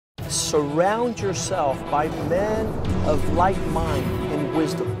surround yourself by men of like mind in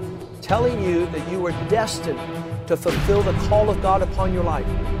wisdom, telling you that you are destined to fulfill the call of God upon your life,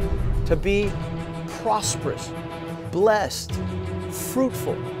 to be prosperous, blessed,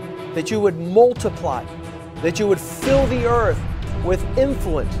 fruitful, that you would multiply, that you would fill the earth with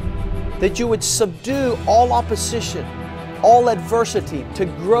influence, that you would subdue all opposition, all adversity, to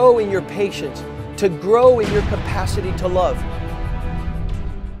grow in your patience, to grow in your capacity to love.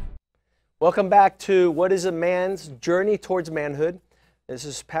 Welcome back to What is a Man's Journey Towards Manhood. This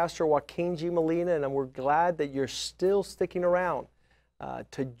is Pastor Joaquin G. Molina, and we're glad that you're still sticking around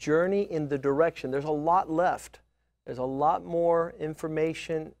to journey in the direction. There's a lot left. There's a lot more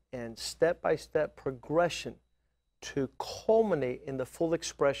information and step-by-step progression to culminate in the full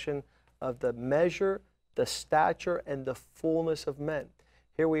expression of the measure, the stature, and the fullness of men.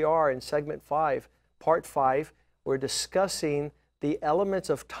 Here we are in segment 5, part 5. We're discussing the elements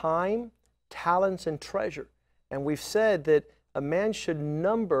of time, talents, and treasure. And we've said that a man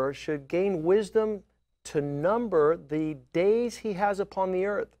should gain wisdom to number the days he has upon the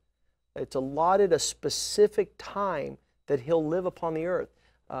earth. It's allotted a specific time that he'll live upon the earth.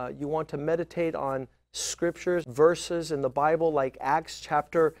 You want to meditate on scriptures, verses in the Bible like Acts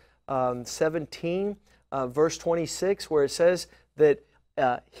chapter 17, verse 26, where it says that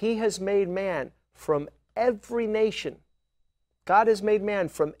He has made man from every nation. God has made man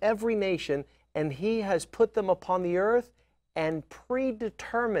from every nation, and He has put them upon the earth and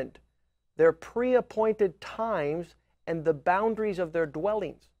predetermined their pre-appointed times and the boundaries of their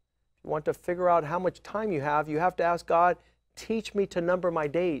dwellings. If you want to figure out how much time you have to ask God, teach me to number my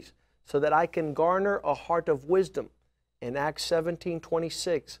days so that I can garner a heart of wisdom. In Acts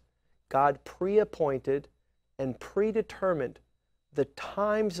 17:26, God pre-appointed and predetermined the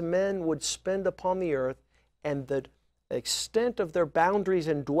times men would spend upon the earth and the extent of their boundaries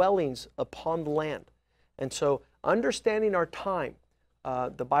and dwellings upon the land. And so, understanding our time,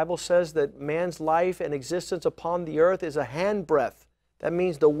 the Bible says that man's life and existence upon the earth is a handbreadth. That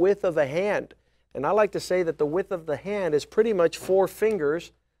means the width of a hand. And I like to say that the width of the hand is pretty much 4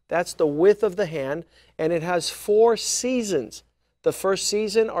 fingers. That's the width of the hand. And it has 4 seasons. The first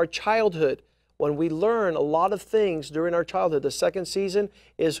season, our childhood, when we learn a lot of things during our childhood. The second season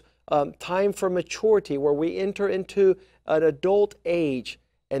is time for maturity, where we enter into an adult age.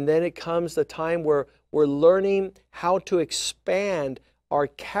 And then it comes the time where we're learning how to expand our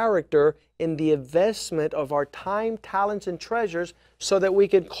character in the investment of our time, talents, and treasures so that we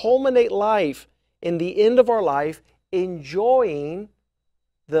can culminate life in the end of our life enjoying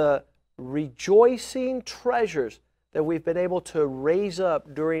the rejoicing treasures that we've been able to raise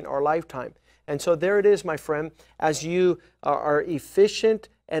up during our lifetime. And so there it is, my friend. As you are efficient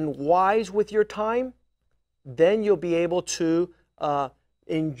and wise with your time, then you'll be able to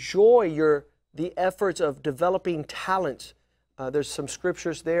enjoy the efforts of developing talents. There's some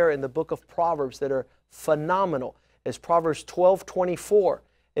scriptures there in the book of Proverbs that are phenomenal. It's Proverbs 12:24.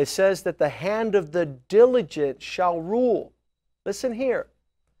 It says that the hand of the diligent shall rule. Listen here.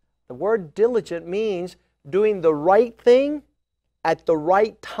 The word diligent means doing the right thing at the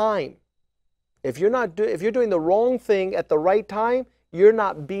right time. If you're doing the wrong thing at the right time, you're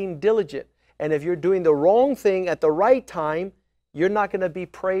not being diligent. And if you're doing the wrong thing at the right time, you're not going to be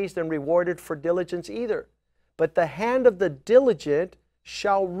praised and rewarded for diligence either. But the hand of the diligent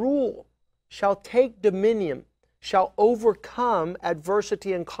shall rule, shall take dominion, shall overcome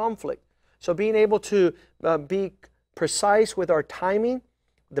adversity and conflict. So being able to be precise with our timing,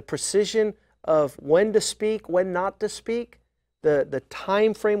 the precision of when to speak, when not to speak, the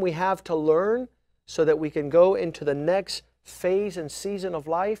time frame we have to learn so that we can go into the next phase and season of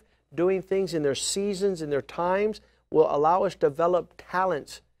life, doing things in their seasons, in their times, will allow us to develop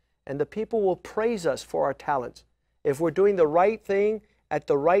talents. And the people will praise us for our talents. If we're doing the right thing at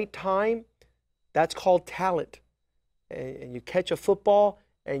the right time, that's called talent. And you catch a football,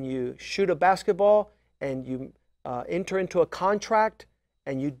 and you shoot a basketball, and you enter into a contract,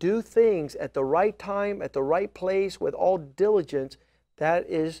 and you do things at the right time, at the right place, with all diligence, that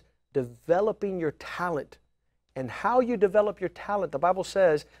is developing your talent. And how you develop your talent, the Bible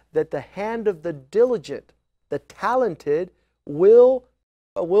says that the hand of the diligent, the talented, will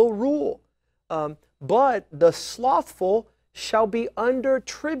rule. But the slothful shall be under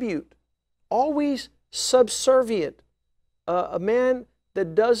tribute, always subservient. A man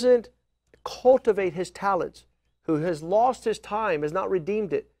that doesn't cultivate his talents, who has lost his time, has not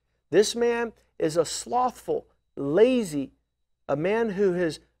redeemed it. This man is a slothful, lazy, a man who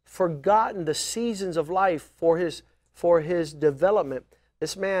has forgotten the seasons of life for his development.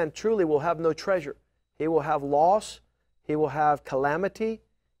 This man truly will have no treasure. He will have loss. He will have calamity.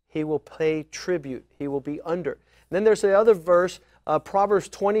 he will pay tribute. He will be under. And then there's the other verse, Proverbs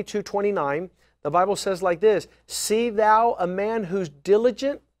 22:29. The Bible says like this, see thou a man who's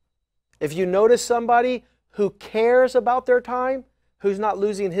diligent. If you notice somebody who cares about their time, who's not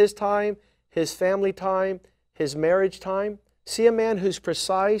losing his time, his family time, his marriage time, see a man who's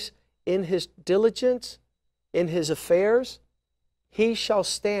precise in his diligence, in his affairs, he shall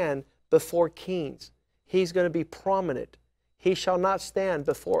stand before kings. He's going to be prominent. He shall not stand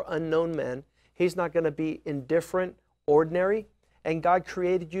before unknown men. He's not going to be indifferent, ordinary. And God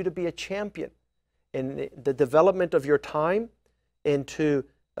created you to be a champion in the development of your time, into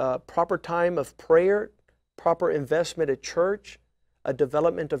proper time of prayer, proper investment at church, a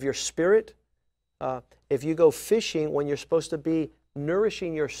development of your spirit. If you go fishing when you're supposed to be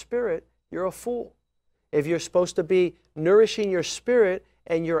nourishing your spirit, you're a fool. If you're supposed to be nourishing your spirit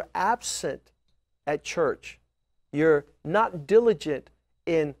and you're absent at church, you're not diligent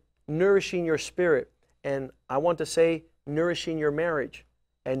in nourishing your spirit. And I want to say nourishing your marriage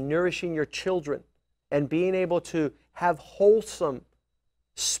and nourishing your children and being able to have wholesome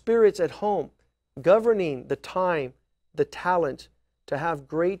spirits at home, governing the time, the talent, to have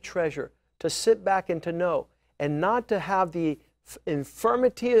great treasure, to sit back and to know, and not to have the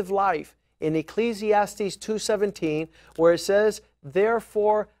infirmity of life in Ecclesiastes 2:17, where it says,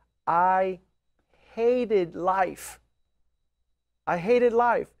 therefore I hated life. I hated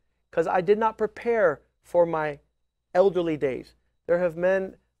life because I did not prepare for my elderly days. There have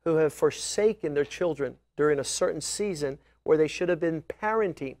men who have forsaken their children during a certain season where they should have been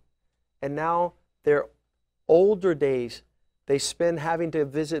parenting, and now their older days they spend having to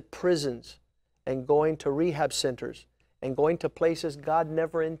visit prisons and going to rehab centers and going to places God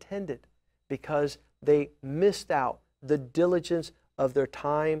never intended because they missed out the diligence of their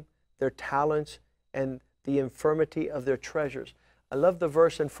time, their talents, and the infirmity of their treasures. I love the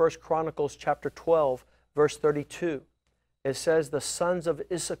verse in 1 Chronicles chapter 12, verse 32. It says, the sons of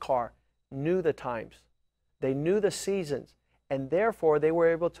Issachar knew the times. They knew the seasons, and therefore they were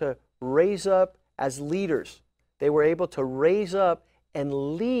able to raise up as leaders. They were able to raise up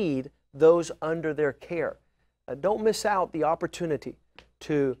and lead those under their care. Don't miss out the opportunity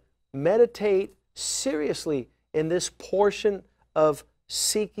to meditate seriously in this portion of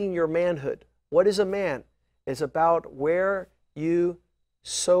seeking your manhood. What is a man? It's about where you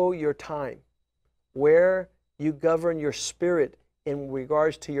sow your time, where you govern your spirit in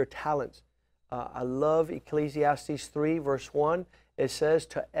regards to your talents. I love Ecclesiastes 3, verse 1. It says,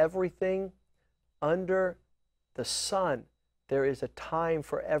 to everything under the sun, there is a time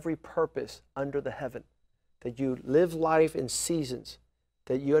for every purpose under the heaven. That you live life in seasons.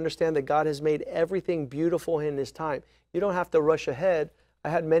 That you understand that God has made everything beautiful in His time. You don't have to rush ahead. I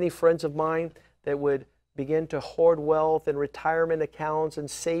had many friends of mine that would begin to hoard wealth and retirement accounts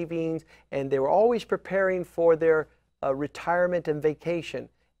and savings, and they were always preparing for their retirement and vacation,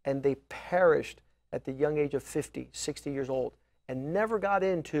 and they perished at the young age of 50, 60 years old, and never got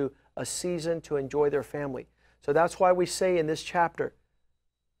into a season to enjoy their family. So that's why we say in this chapter,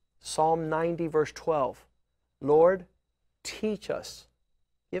 Psalm 90, verse 12, Lord, teach us,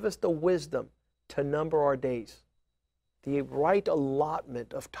 give us the wisdom to number our days, the right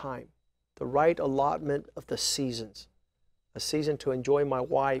allotment of time, the right allotment of the seasons, a season to enjoy my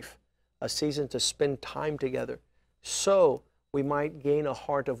wife, a season to spend time together, so we might gain a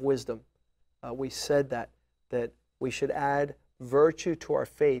heart of wisdom. We said that we should add virtue to our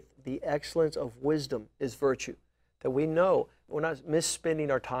faith. The excellence of wisdom is virtue. That we know we're not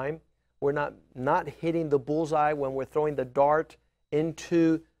misspending our time. We're not hitting the bullseye when we're throwing the dart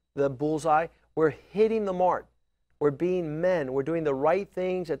into the bullseye. We're hitting the mark. We're being men. We're doing the right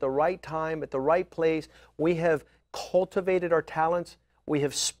things at the right time, at the right place. We have cultivated our talents. We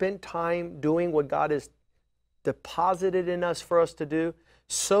have spent time doing what God has deposited in us for us to do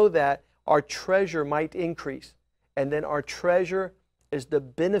so that our treasure might increase. And then our treasure is the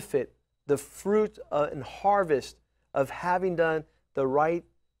benefit, the fruit and harvest of having done the right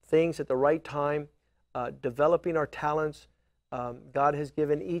things at the right time, developing our talents. God has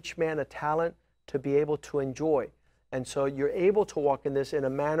given each man a talent to be able to enjoy. And so you're able to walk in this in a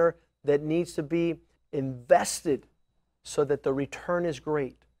manner that needs to be invested so that the return is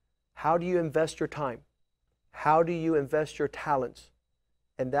great. How do you invest your time? How do you invest your talents?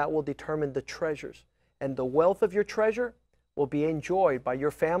 And that will determine the treasures. And the wealth of your treasure will be enjoyed by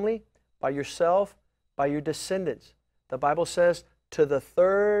your family, by yourself, by your descendants. The Bible says, to the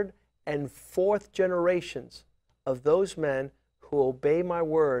third and fourth generations of those men who obey my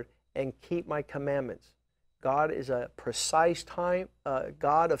word and keep my commandments. God is a precise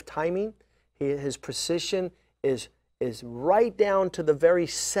God of timing. His precision is is right down to the very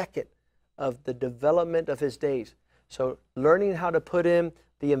second of the development of his days. So learning how to put in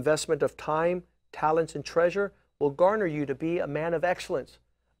the investment of time, talents, and treasure will garner you to be a man of excellence,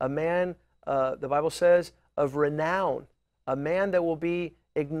 a man, the Bible says, of renown, a man that will be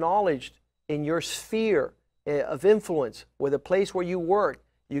acknowledged in your sphere of influence, with a place where you work.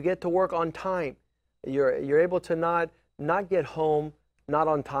 You get to work on time. You're able to not get home not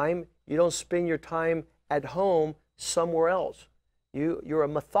on time. You don't spend your time at home somewhere else. You're a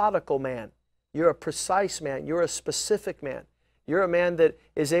methodical man. You're a precise man. You're a specific man. You're a man that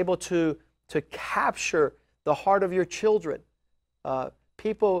is able to capture the heart of your children.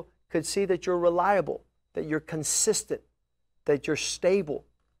 People could see that you're reliable, that you're consistent, that you're stable.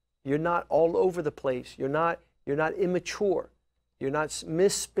 You're not all over the place. You're not immature. You're not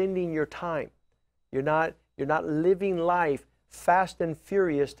misspending your time. You're not living life fast and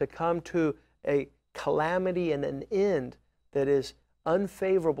furious to come to a calamity and an end that is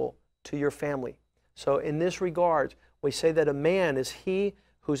unfavorable to your family. So in this regard, we say that a man is he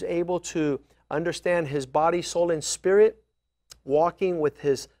who's able to understand his body, soul, and spirit, walking with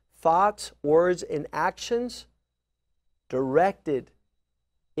his thoughts, words, and actions directed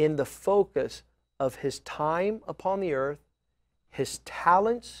in the focus of his time upon the earth, his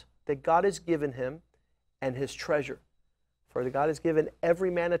talents that God has given him, and his treasure. For God has given every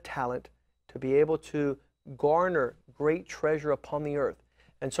man a talent to be able to garner great treasure upon the earth.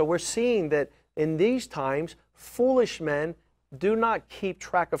 And so we're seeing that in these times, foolish men do not keep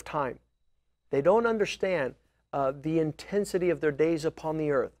track of time. They don't understand the intensity of their days upon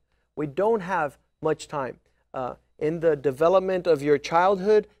the earth. We don't have much time. In the development of your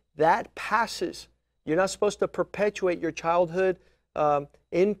childhood, that passes. You're not supposed to perpetuate your childhood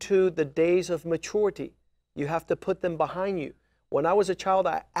into the days of maturity. You have to put them behind you. When I was a child,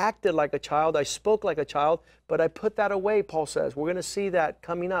 I acted like a child, I spoke like a child, but I put that away, Paul says. We're going to see that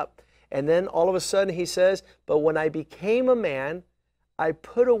coming up. And then all of a sudden he says, but when I became a man, I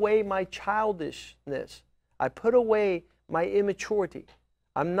put away my childishness. I put away my immaturity.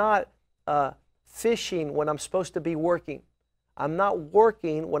 I'm not fishing when I'm supposed to be working. I'm not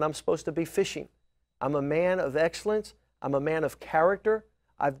working when I'm supposed to be fishing. I'm a man of excellence. I'm a man of character.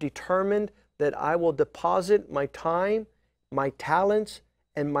 I've determined that I will deposit my time, my talents,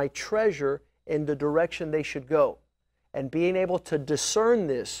 and my treasure in the direction they should go. And being able to discern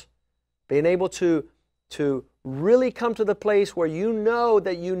this, being able to really come to the place where you know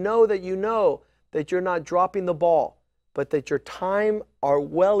that you're not dropping the ball, but that your time are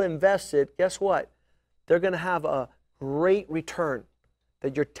well invested, guess what? They're going to have a great return.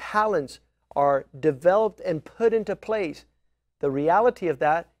 That your talents are developed and put into place. The reality of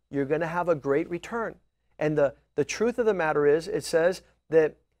that, you're going to have a great return. And the truth of the matter is, it says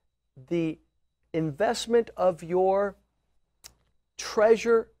that the investment of your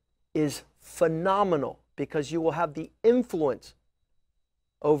treasure is phenomenal, because you will have the influence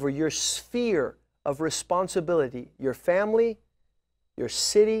over your sphere of responsibility, your family, your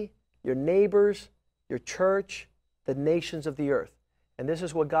city, your neighbors, your church, the nations of the earth. And this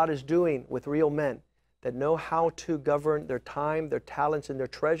is what God is doing with real men that know how to govern their time, their talents, and their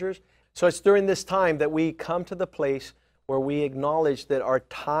treasures. So it's during this time that we come to the place where we acknowledge that our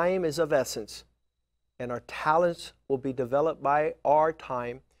time is of essence, and our talents will be developed by our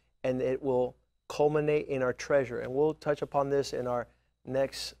time, and it will culminate in our treasure. And we'll touch upon this in our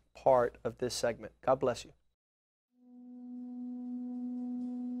next part of this segment. God bless you.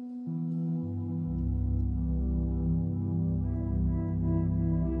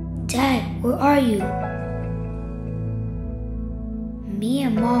 Dad, where are you? Me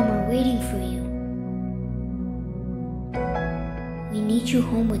and Mom are waiting for you. We need you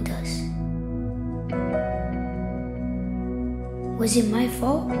home with us. Was it my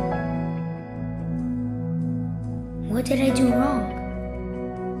fault? What did I do wrong?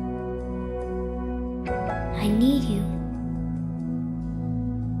 I need you.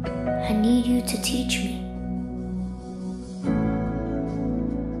 I need you to teach me.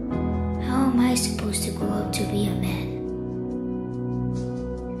 How am I supposed to grow up to be a man?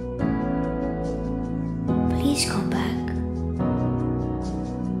 Please come back.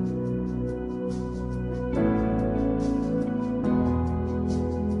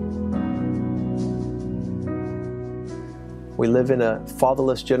 We live in a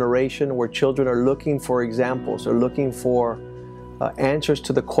fatherless generation where children are looking for examples. They're looking for answers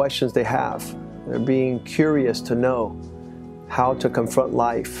to the questions they have. They're being curious to know how to confront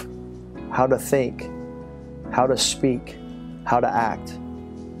life, how to think, how to speak, how to act.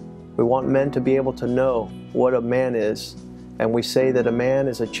 We want men to be able to know what a man is, and we say that a man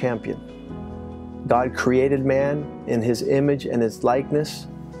is a champion. God created man in His image and His likeness,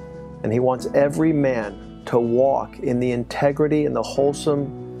 and He wants every man to walk in the integrity and the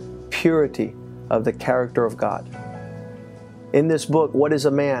wholesome purity of the character of God. In this book, What is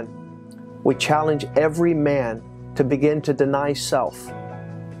a Man?, we challenge every man to begin to deny self,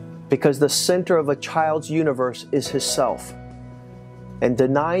 because the center of a child's universe is his self. And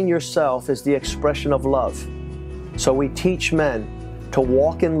denying yourself is the expression of love. So we teach men to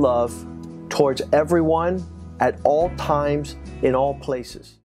walk in love towards everyone at all times, in all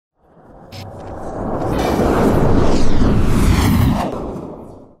places.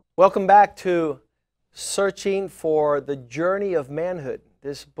 Welcome back to Searching for the Journey of Manhood.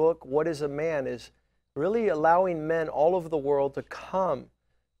 This book, What is a Man?, is really allowing men all over the world to come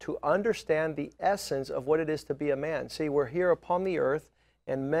to understand the essence of what it is to be a man. See, we're here upon the earth,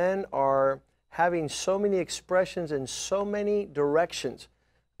 and men are having so many expressions in so many directions.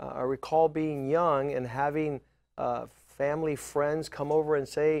 I recall being young and having family friends come over and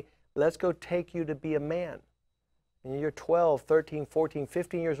say, let's go take you to be a man. And you're 12, 13, 14,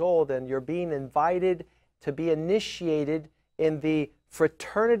 15 years old, and you're being invited to be initiated in the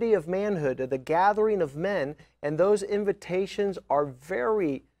fraternity of manhood, the gathering of men, and those invitations are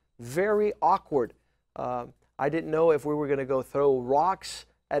very, very awkward. I didn't know if we were going to go throw rocks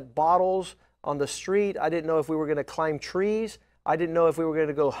at bottles on the street. I didn't know if we were going to climb trees. I didn't know if we were going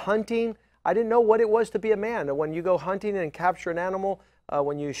to go hunting. I didn't know what it was to be a man. And when you go hunting and capture an animal,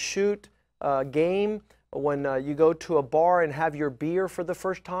 when you shoot game, when you go to a bar and have your beer for the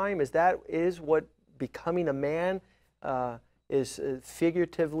first time, is what becoming a man is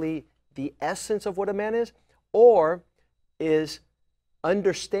figuratively the essence of what a man is? Or is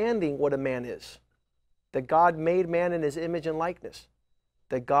understanding what a man is? That God made man in His image and likeness.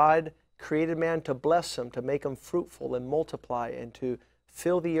 That God created man to bless him, to make him fruitful and multiply, and to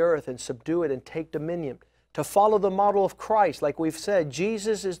fill the earth and subdue it and take dominion. To follow the model of Christ, like we've said,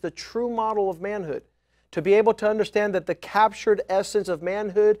 Jesus is the true model of manhood. To be able to understand that the captured essence of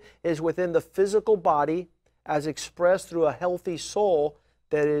manhood is within the physical body, as expressed through a healthy soul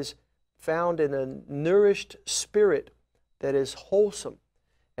that is found in a nourished spirit that is wholesome.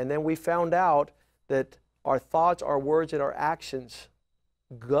 And then we found out that our thoughts, our words, and our actions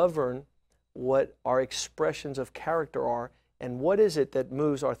govern what our expressions of character are. And what is it that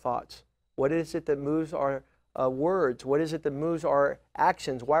moves our thoughts? What is it that moves our words? What is it that moves our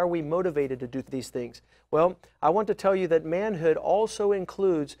actions? Why are we motivated to do these things? Well, I want to tell you that manhood also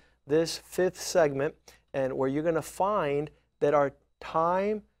includes this fifth segment, and where you're going to find that our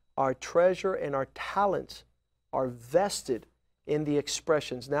time, our treasure, and our talents are vested in the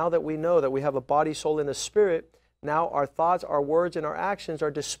expressions. Now that we know that we have a body, soul, and a spirit, now our thoughts, our words, and our actions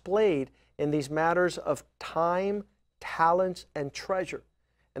are displayed in these matters of time, talents, and treasure.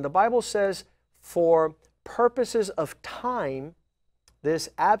 And the Bible says, for purposes of time, this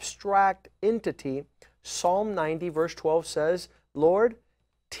abstract entity, Psalm 90 verse 12 says, Lord,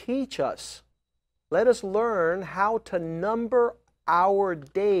 teach us. Let us learn how to number our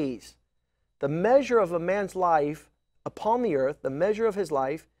days. The measure of a man's life upon the earth, the measure of his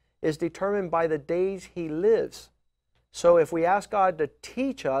life, is determined by the days he lives. So if we ask God to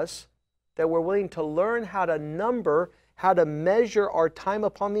teach us, that we're willing to learn how to number, how to measure our time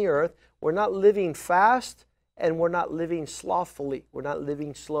upon the earth, we're not living fast and we're not living slothfully. We're not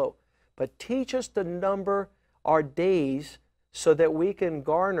living slow. But teach us to number our days so that we can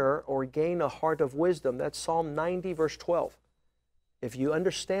garner or gain a heart of wisdom. That's Psalm 90 verse 12. If you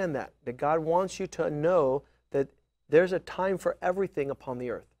understand that God wants you to know that there's a time for everything upon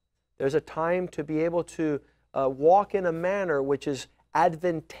the earth. There's a time to be able to walk in a manner which is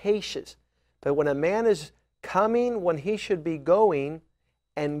advantageous. But when a man is coming when he should be going,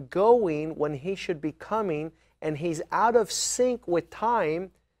 and going when he should be coming, and he's out of sync with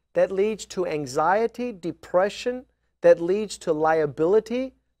time, that leads to anxiety, depression, that leads to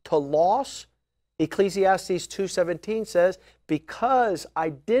liability, to loss. Ecclesiastes 2:17 says, because I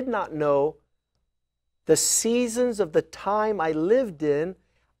did not know the seasons of the time I lived in,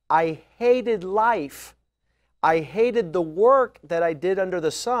 I hated life. I hated the work that I did under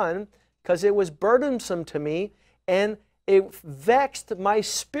the sun because it was burdensome to me and it vexed my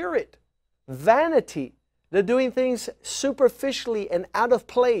spirit. Vanity, the doing things superficially and out of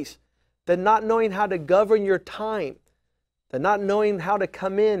place, the not knowing how to govern your time, the not knowing how to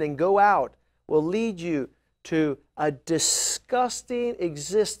come in and go out will lead you to a disgusting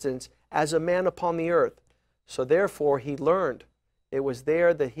existence as a man upon the earth. So therefore he learned. It was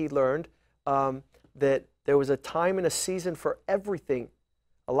there that he learned that there was a time and a season for everything.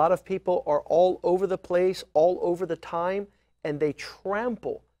 A lot of people are all over the place, all over the time, and they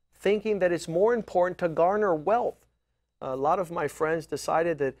trample thinking that it's more important to garner wealth. A lot of my friends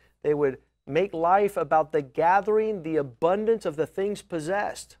decided that they would make life about the gathering, the abundance of the things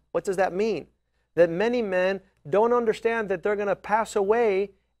possessed. What does that mean? That many men don't understand that they're going to pass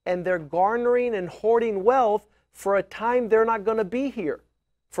away and they're garnering and hoarding wealth for a time they're not going to be here.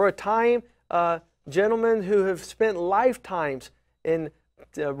 For a time, gentlemen who have spent lifetimes in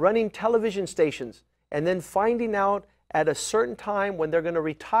running television stations and then finding out at a certain time when they're going to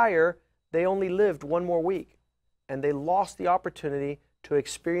retire, they only lived one more week. And they lost the opportunity to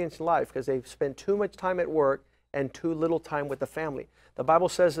experience life because they've spent too much time at work and too little time with the family. The Bible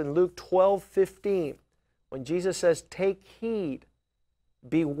says in Luke 12:15, when Jesus says, take heed,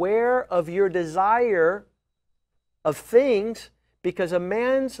 beware of your desire of things, because a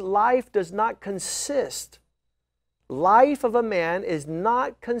man's life does not consist. Life of a man is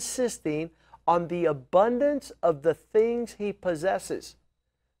not consisting on the abundance of the things he possesses.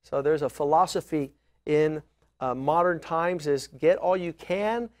 So there's a philosophy in modern times is get all you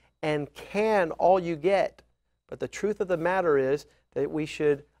can and can all you get. But the truth of the matter is that we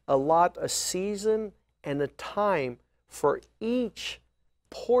should allot a season and a time for each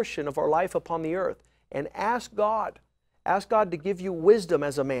portion of our life upon the earth and ask God to give you wisdom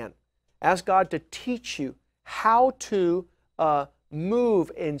as a man. Ask God to teach you how to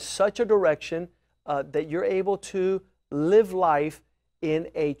move in such a direction that you're able to live life in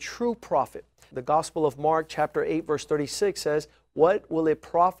a true profit. The Gospel of Mark chapter 8 verse 36 says, what will it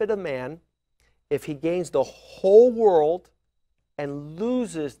profit a man if he gains the whole world and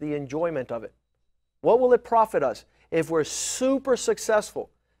loses the enjoyment of it? What will it profit us if we're super successful?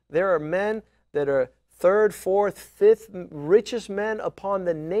 There are men that are third, fourth, fifth richest men upon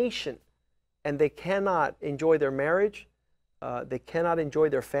the nation, and they cannot enjoy their marriage. They cannot enjoy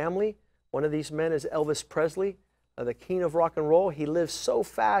their family. One of these men is Elvis Presley, the king of rock and roll. He lived so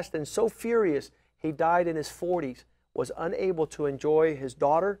fast and so furious, he died in his 40s, was unable to enjoy his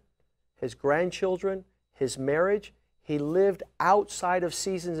daughter, his grandchildren, his marriage. He lived outside of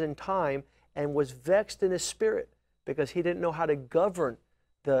seasons and time and was vexed in his spirit because he didn't know how to govern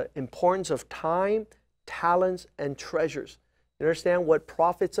the importance of time, talents, and treasures. You understand what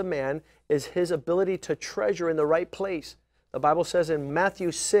profits a man is his ability to treasure in the right place. The Bible says in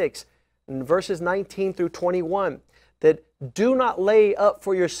Matthew 6, in verses 19 through 21, that do not lay up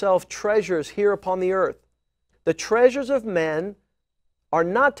for yourself treasures here upon the earth. The treasures of men are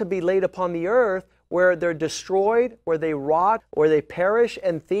not to be laid upon the earth where they're destroyed, where they rot, where they perish,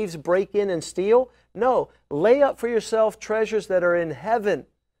 and thieves break in and steal. No, lay up for yourself treasures that are in heaven.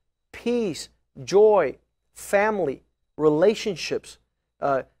 Peace, joy, family, relationships.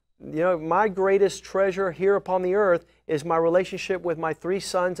 My greatest treasure here upon the earth is my relationship with my 3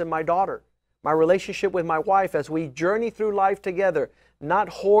 sons and my daughter. My relationship with my wife as we journey through life together. Not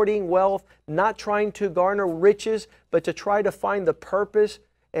hoarding wealth, not trying to garner riches, but to try to find the purpose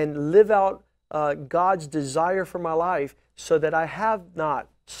and live out God's desire for my life so that I have not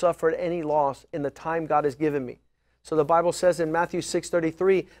suffered any loss in the time God has given me. So the Bible says in Matthew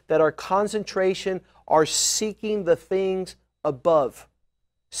 6:33 that our concentration are seeking the things above.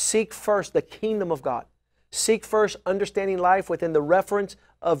 Seek first the kingdom of God. Seek first understanding life within the reference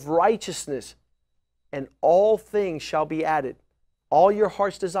of righteousness, and all things shall be added. All your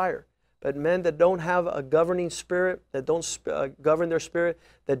heart's desire. But men that don't have a governing spirit, that don't govern their spirit,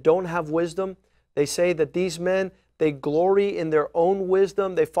 that don't have wisdom, they say that these men, they glory in their own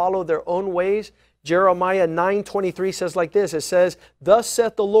wisdom, they follow their own ways. Jeremiah 9:23 says like this, it says, thus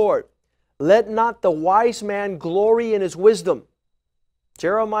saith the Lord, let not the wise man glory in his wisdom.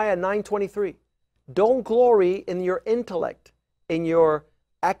 Jeremiah 9:23. Don't glory in your intellect, in your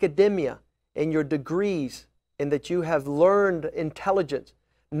academia, in your degrees, in that you have learned intelligence.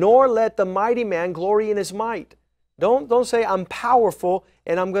 Nor let the mighty man glory in his might. Don't say I'm powerful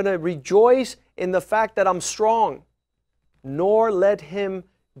and I'm going to rejoice in the fact that I'm strong. Nor let him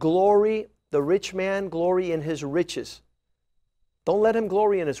glory, the rich man glory in his riches. Don't let him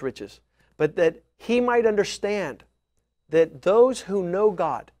glory in his riches. But that he might understand that those who know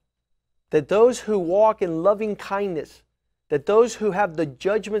God, that those who walk in loving kindness, that those who have the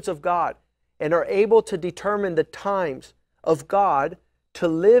judgments of God and are able to determine the times of God to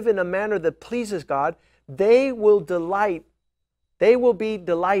live in a manner that pleases God, they will delight. They will be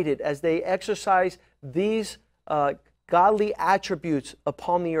delighted as they exercise these godly attributes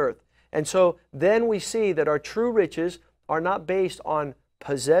upon the earth. And so then we see that our true riches are not based on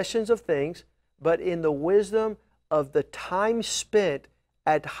possessions of things, but in the wisdom of the time spent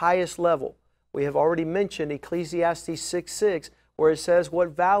at highest level. We have already mentioned Ecclesiastes 6:6, where it says, what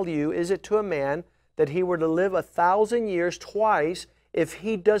value is it to a man that he were to live 1,000 years twice if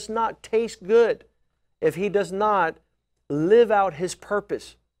he does not taste good, if he does not live out his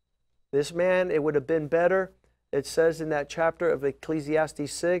purpose. This man, it would have been better, it says in that chapter of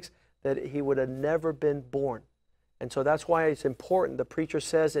Ecclesiastes 6, that he would have never been born. And so that's why it's important. The preacher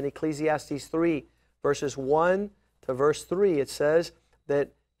says in Ecclesiastes 3, verses 1 to verse 3, it says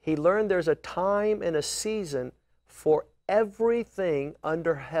that he learned there's a time and a season for everything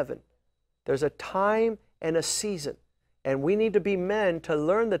under heaven. There's a time and a season. And we need to be men to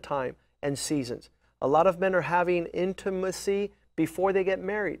learn the time and seasons. A lot of men are having intimacy before they get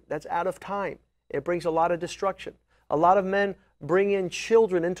married. That's out of time. It brings a lot of destruction. A lot of men bring in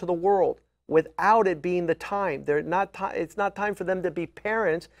children into the world without it being the time. It's not time for them to be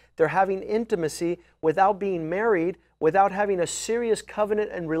parents. They're having intimacy without being married, without having a serious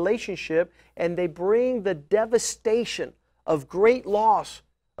covenant and relationship, and they bring the devastation of great loss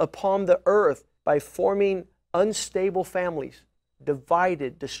upon the earth by forming unstable families,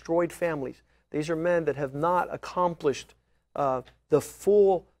 divided, destroyed families. These are men that have not accomplished the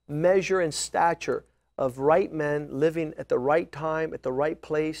full measure and stature of right men living at the right time, at the right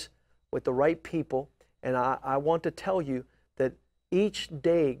place, with the right people. And I want to tell you that each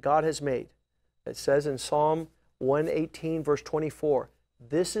day God has made, it says in Psalm 118, verse 24,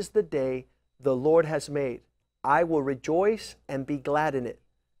 this is the day the Lord has made. I will rejoice and be glad in it.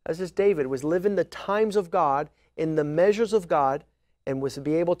 As is David, was living the times of God, in the measures of God, and was to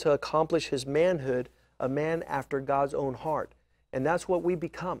be able to accomplish his manhood, a man after God's own heart. And that's what we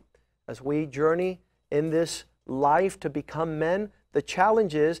become. As we journey in this life to become men, the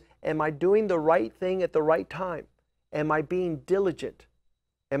challenge is, am I doing the right thing at the right time? Am I being diligent?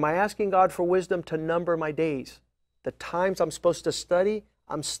 Am I asking God for wisdom to number my days? The times I'm supposed to study,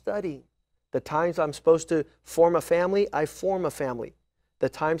 I'm studying. The times I'm supposed to form a family, I form a family. The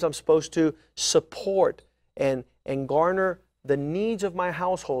times I'm supposed to support and garner the needs of my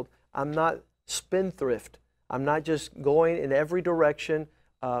household, I'm not spendthrift. I'm not just going in every direction,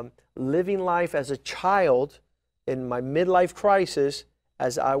 living life as a child in my midlife crisis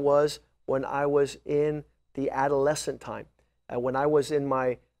as I was when I was in the adolescent time. When I was in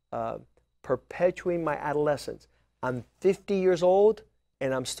my perpetuating my adolescence. I'm 50 years old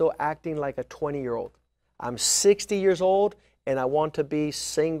and I'm still acting like a 20-year-old. I'm 60 years old and I want to be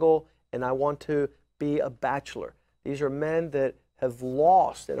single and I want to be a bachelor. These are men that have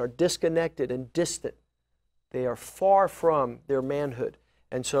lost and are disconnected and distant. They are far from their manhood.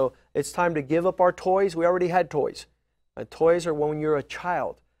 And so it's time to give up our toys. We already had toys. Toys are when you're a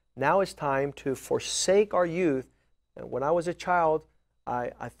child. Now it's time to forsake our youth. And when I was a child,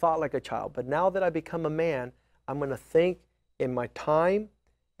 I thought like a child. But now that I become a man, I'm going to think in my time,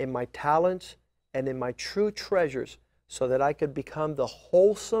 in my talents, and in my true treasures so that I could become the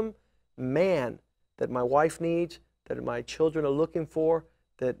wholesome man that my wife needs, that my children are looking for,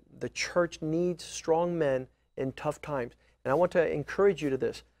 that the church needs strong men in tough times. And I want to encourage you to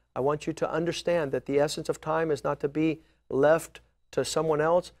this. I want you to understand that the essence of time is not to be left to someone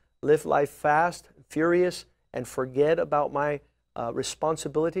else, live life fast, furious, and forget about my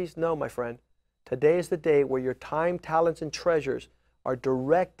responsibilities. No, my friend. Today is the day where your time, talents, and treasures are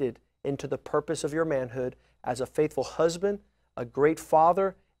directed into the purpose of your manhood as a faithful husband, a great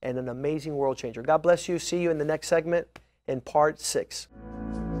father, and an amazing world changer. God bless you. See you in the next segment in part 6.